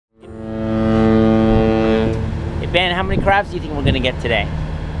how many crabs do you think we're gonna get today?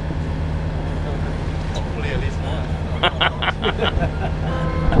 Hopefully at least one.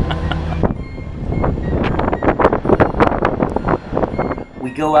 We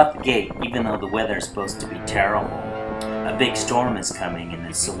go out the gate even though the weather is supposed to be terrible. A big storm is coming and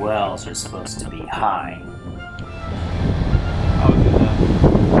the swells are supposed to be high. I was in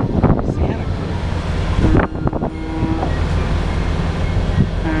Santa Cruz.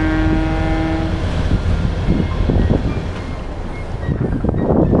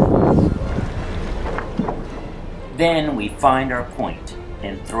 Then we find our point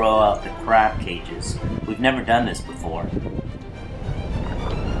and throw out the crab cages. We've never done this before.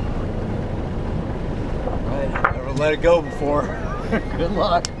 Right, never let it go before. Good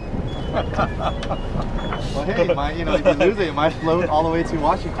luck. Well, hey, it might, you know, if you lose it, it might float all the way to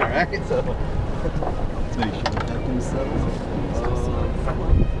Washington, right? So let's make sure that can settle.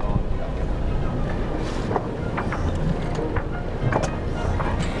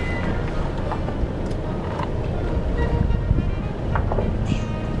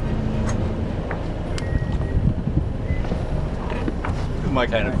 My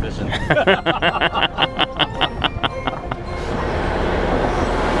kind of fishing.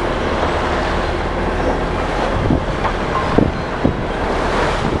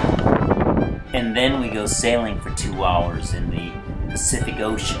 And then we go sailing for 2 hours in the Pacific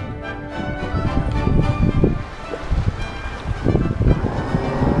Ocean.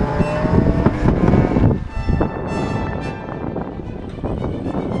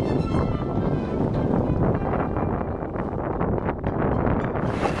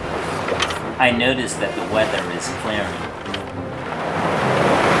 I notice that the weather is clearing.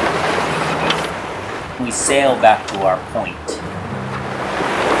 We sail back to our point.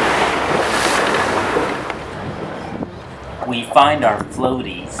 We find our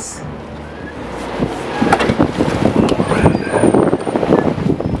floaties.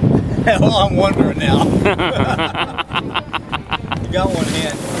 Well, I'm wondering now. You got one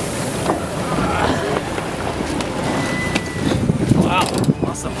hand. Wow,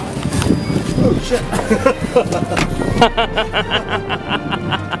 awesome. Oh shit.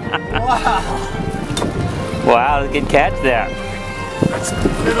 Wow. Wow, good catch there. Let's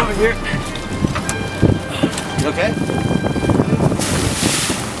put it over here. You okay?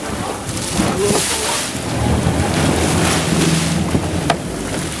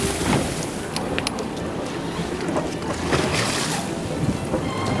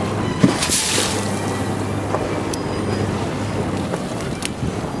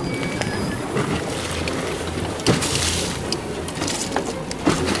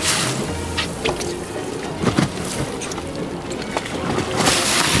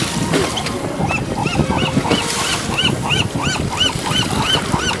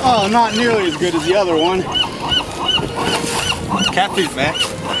 Oh, not nearly as good as the other one. Catfish, man.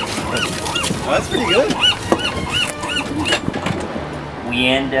 Oh, that's pretty good. We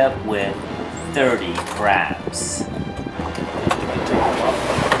end up with 30 crabs.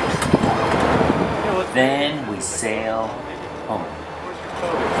 Then we sail home.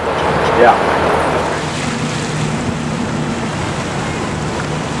 Yeah.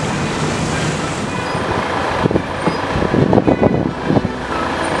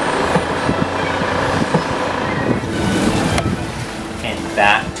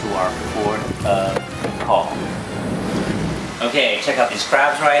 Back to our port of call. Okay, check out these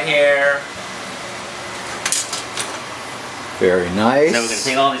crabs right here. Very nice. So we're gonna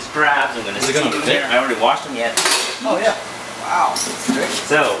take all these crabs. I'm gonna steam them here. I already washed them yet. Oh yeah. Wow. That's great.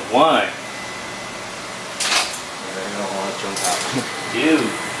 So 1, I don't want to jump out. 2,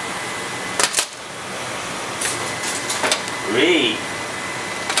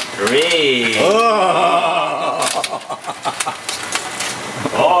 3. Oh.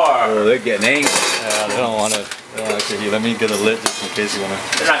 4. Oh, they're getting angry. Yeah, they don't want to. Okay, let me get a lid just in case you want to.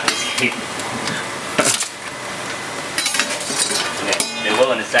 They're not gonna see. Okay, they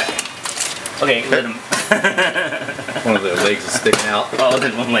will in a second. Okay, let them. One of their legs is sticking out. Oh,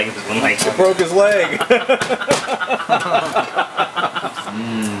 there's one leg. There's one leg. He broke his leg.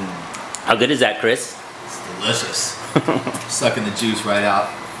 How good is that, Chris? It's delicious. Sucking the juice right out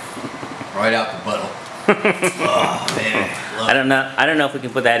the butthole. Oh man, I don't know if we can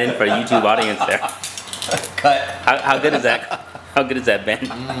put that in for a YouTube audience there. Cut. How good is that? How good is that, Ben?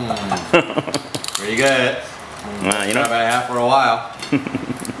 Pretty good. You know, About half for a while.